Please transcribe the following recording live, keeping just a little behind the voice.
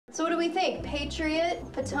So what do we think? Patriot,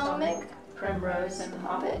 Potomac, Primrose, and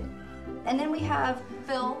Hobbit. and then we have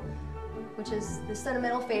Phil, which is the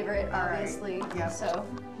sentimental favorite, obviously. Right. Yep. So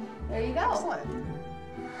there you go. Excellent.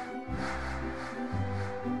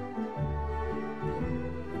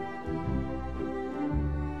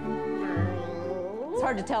 It's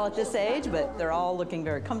hard to tell at this age, but they're all looking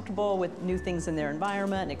very comfortable with new things in their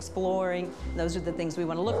environment and exploring. Those are the things we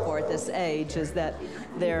want to look for at this age, is that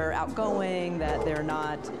they're outgoing, that they're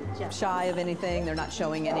not shy of anything, they're not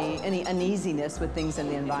showing any uneasiness with things in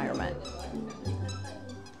the environment.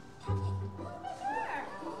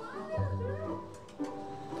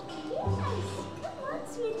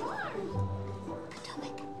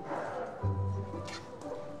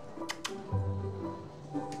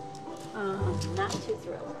 Not too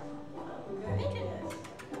thrilled.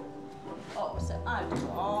 Oh, so I do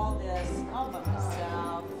all this all by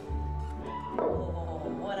myself. Oh,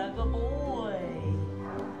 what a good boy.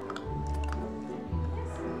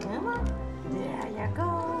 Come on. There you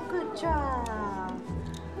go. Good job.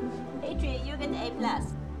 Adrian, you get A+.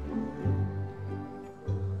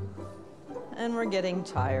 And we're getting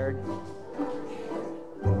tired.